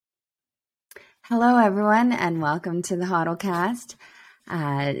Hello, everyone, and welcome to the HODLcast.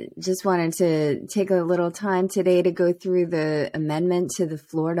 Just wanted to take a little time today to go through the amendment to the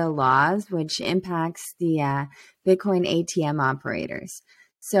Florida laws, which impacts the Bitcoin ATM operators.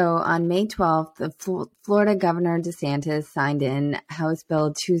 So on May 12th, the Florida Governor DeSantis signed in House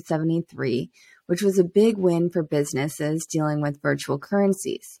Bill 273, which was a big win for businesses dealing with virtual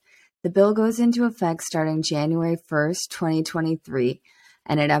currencies. The bill goes into effect starting January 1st, 2023,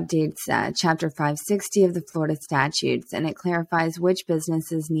 and it updates Chapter 560 of the Florida statutes, and it clarifies which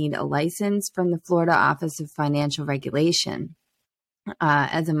businesses need a license from the Florida Office of Financial Regulation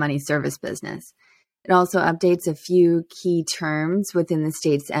as a money service business. It also updates a few key terms within the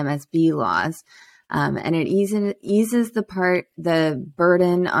state's MSB laws, and it eases the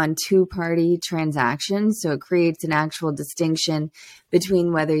burden on two-party transactions, so it creates an actual distinction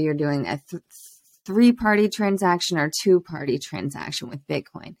between whether you're doing a three-party transaction or two-party transaction with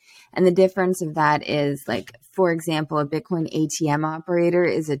Bitcoin. And the difference of that is, like, for example, a Bitcoin ATM operator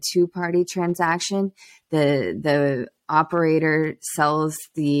is a two-party transaction. The operator sells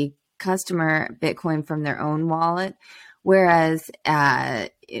the customer Bitcoin from their own wallet, whereas a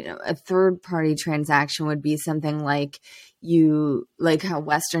third-party transaction would be something like how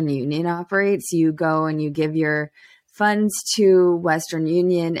Western Union operates. You go and you give your funds to Western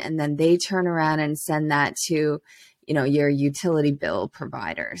Union, and then they turn around and send that to, your utility bill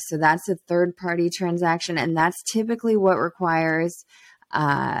provider. So that's a third-party transaction, and that's typically what requires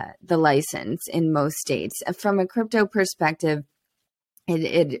the license in most states. From a crypto perspective,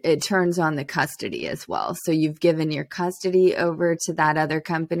 it turns on the custody as well. So you've given your custody over to that other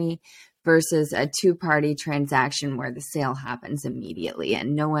company versus a two-party transaction where the sale happens immediately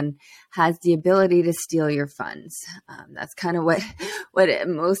and no one has the ability to steal your funds. That's kind of what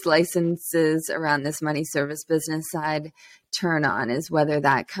most licenses around this money service business side turn on, is whether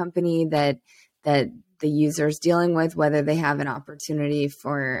that company that the user is dealing with, whether they have an opportunity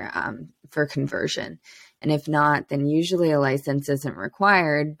for conversion. And if not, then usually a license isn't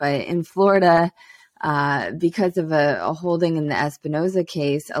required. But in Florida, because of a holding in the Espinoza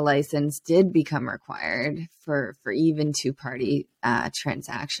case, a license did become required for even two-party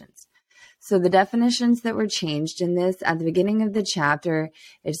transactions. So the definitions that were changed in this, at the beginning of the chapter,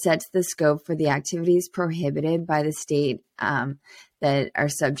 it sets the scope for the activities prohibited by the state that are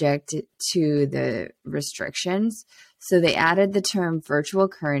subject to the restrictions. So they added the term virtual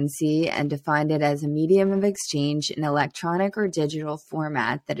currency and defined it as a medium of exchange in electronic or digital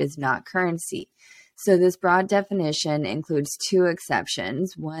format that is not currency. So this broad definition includes two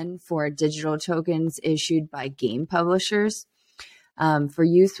exceptions: one for digital tokens issued by game publishers for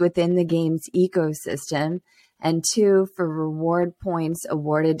use within the game's ecosystem, and two for reward points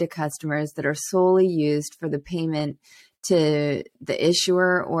awarded to customers that are solely used for the payment to the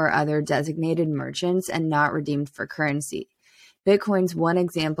issuer or other designated merchants and not redeemed for currency. Bitcoin's one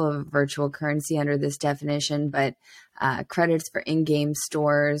example of a virtual currency under this definition, but credits for in-game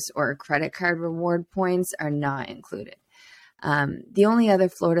stores or credit card reward points are not included. The only other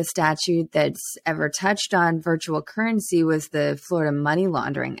Florida statute that's ever touched on virtual currency was the Florida Money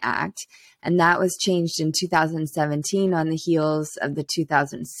Laundering Act, and that was changed in 2017 on the heels of the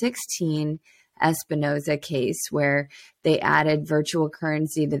 2016 Espinoza case, where they added virtual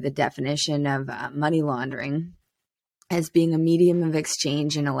currency to the definition of money laundering as being a medium of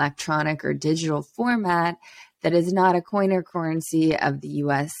exchange in electronic or digital format that is not a coin or currency of the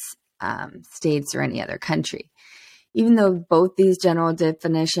U.S. States or any other country. Even though both these general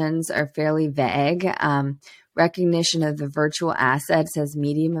definitions are fairly vague, recognition of the virtual assets as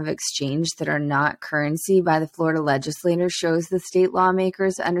medium of exchange that are not currency by the Florida legislature shows the state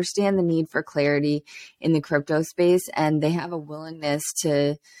lawmakers understand the need for clarity in the crypto space, and they have a willingness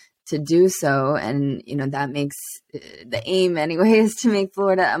to do so. And, that makes the aim anyway is to make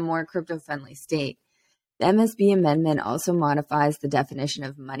Florida a more crypto-friendly state. The MSB amendment also modifies the definition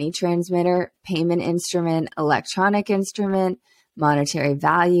of money transmitter, payment instrument, electronic instrument, monetary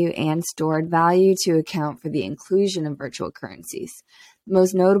value, and stored value to account for the inclusion of virtual currencies. The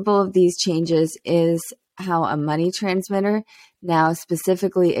most notable of these changes is how a money transmitter now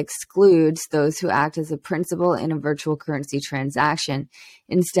specifically excludes those who act as a principal in a virtual currency transaction,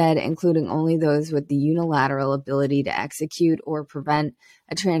 instead including only those with the unilateral ability to execute or prevent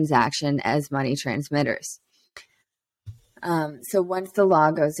a transaction as money transmitters. So once the law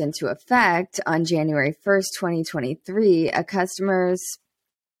goes into effect on January 1st, 2023, a customer's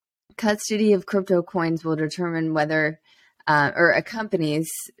custody of crypto coins will determine whether, or a company's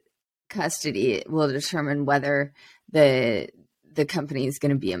custody will determine whether the company is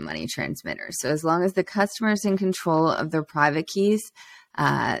going to be a money transmitter. So as long as the customer is in control of their private keys,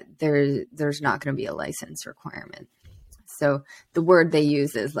 there's not going to be a license requirement. So the word they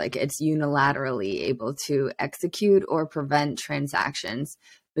use is like it's unilaterally able to execute or prevent transactions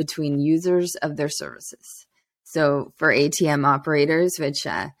between users of their services. So for ATM operators, which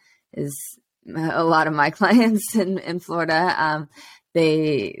is a lot of my clients in Florida,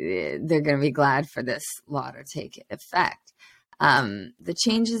 they're going to be glad for this law to take effect. The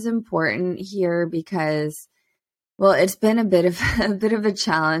change is important here because, well, it's been a bit of a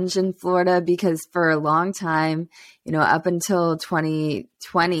challenge in Florida because for a long time, up until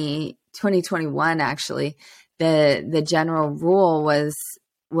 2021, actually, the general rule was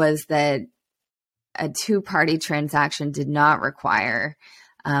that a two-party transaction did not require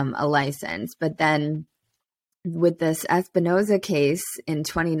a license. But then with this Espinoza case in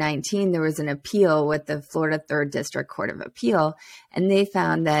 2019, there was an appeal with the Florida 3rd District Court of Appeal, and they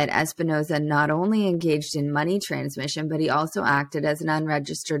found that Espinoza not only engaged in money transmission, but he also acted as an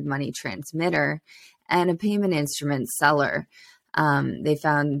unregistered money transmitter and a payment instrument seller. They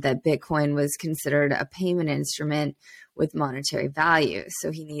found that Bitcoin was considered a payment instrument with monetary value.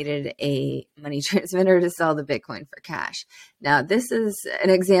 So he needed a money transmitter to sell the Bitcoin for cash. Now, this is an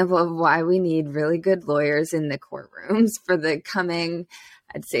example of why we need really good lawyers in the courtrooms for the coming,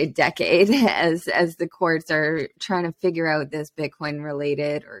 I'd say, decade as the courts are trying to figure out this Bitcoin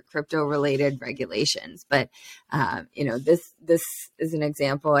related or crypto related regulations. But, this is an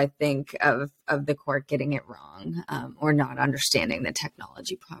example, I think, of the court getting it wrong or not understanding the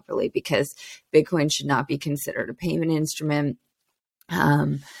technology properly, because Bitcoin should not be considered a payment instrument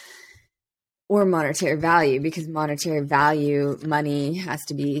or monetary value, because monetary value money has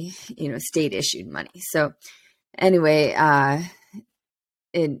to be, state issued money. So anyway,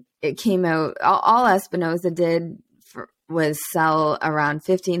 it came out, all Espinoza did was sell around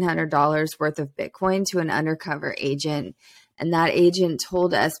 $1,500 worth of Bitcoin to an undercover agent. And that agent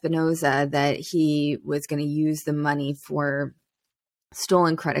told Espinoza that he was going to use the money for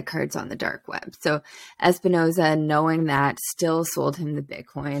stolen credit cards on the dark web. So Espinoza, knowing that, still sold him the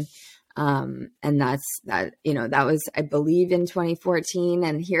Bitcoin. And that was, I believe, in 2014,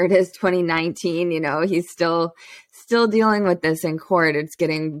 and here it is 2019, he's still dealing with this in court. It's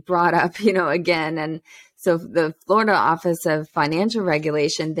getting brought up, again. And so the Florida Office of Financial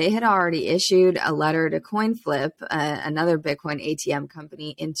Regulation, they had already issued a letter to CoinFlip, another Bitcoin ATM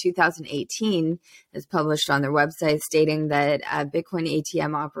company, in 2018, as published on their website, stating that Bitcoin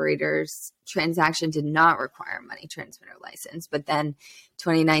ATM operators transaction did not require a money transmitter license. But then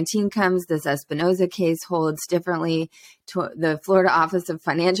 2019 comes, this Espinoza case holds differently. The Florida Office of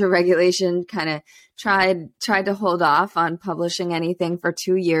Financial Regulation kind of tried to hold off on publishing anything for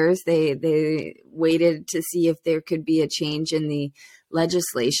 2 years. They waited to see if there could be a change in the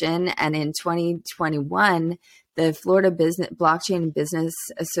legislation. And in 2021, the Florida Blockchain Business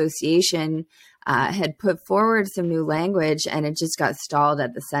Association had put forward some new language, and it just got stalled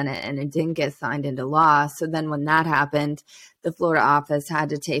at the Senate and it didn't get signed into law. So then when that happened, the Florida office had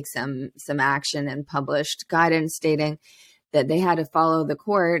to take some action and published guidance stating that they had to follow the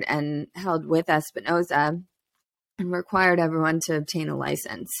court, and held with Espinoza and required everyone to obtain a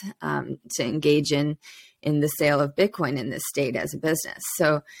license to engage in the sale of Bitcoin in this state as a business.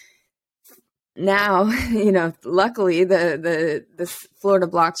 So now, luckily the Florida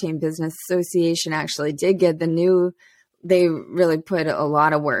Blockchain Business Association actually did get they really put a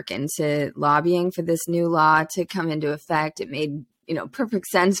lot of work into lobbying for this new law to come into effect. It made, perfect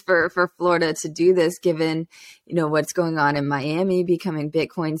sense for Florida to do this, given, what's going on in Miami, becoming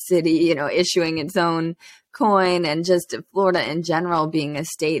Bitcoin City, issuing its own coin, and just Florida in general being a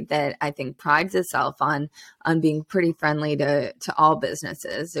state that I think prides itself on being pretty friendly to all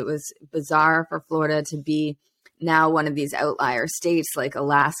businesses. It was bizarre for Florida to be now one of these outlier states like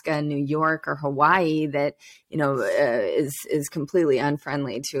Alaska, New York, or Hawaii that, is completely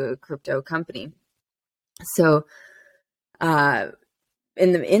unfriendly to a crypto company. So,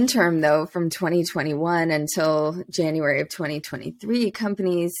 in the interim, though, from 2021 until January of 2023,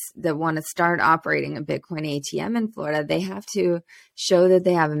 companies that want to start operating a Bitcoin ATM in Florida, they have to show that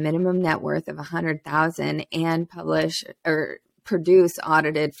they have a minimum net worth of $100,000 and publish or produce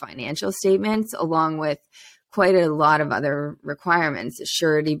audited financial statements, along with quite a lot of other requirements, a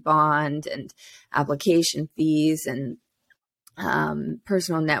surety bond and application fees and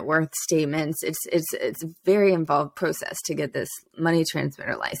personal net worth statements. It's a very involved process to get this money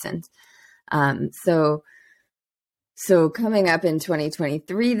transmitter license. So coming up in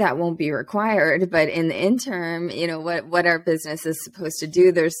 2023, that won't be required. But in the interim, what our business is supposed to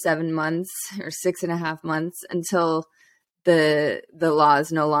do, there's 7 months or 6.5 months until the law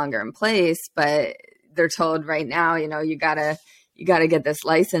is no longer in place. But they're told right now, you gotta you got to get this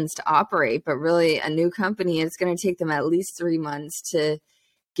license to operate. But really, a new company, it's going to take them at least 3 months to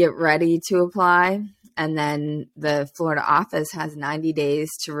get ready to apply. And then the Florida office has 90 days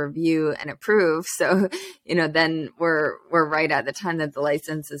to review and approve. So, then we're right at the time that the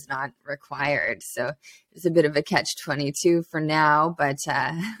license is not required. So it's a bit of a catch-22 for now, but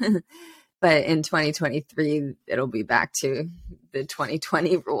but in 2023, it'll be back to the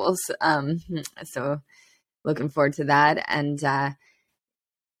 2020 rules. So looking forward to that. And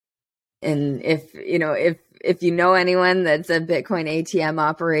if you know anyone that's a Bitcoin ATM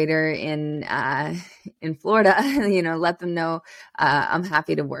operator in Florida, let them know. I'm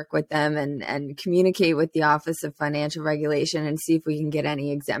happy to work with them and communicate with the Office of Financial Regulation and see if we can get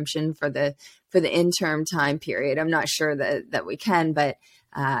any exemption for the interim time period. I'm not sure that we can, but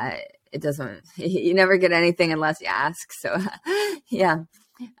it doesn't. You never get anything unless you ask. So yeah.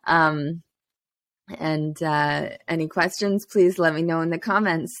 And any questions, please let me know in the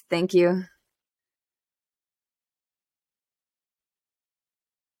comments. Thank you.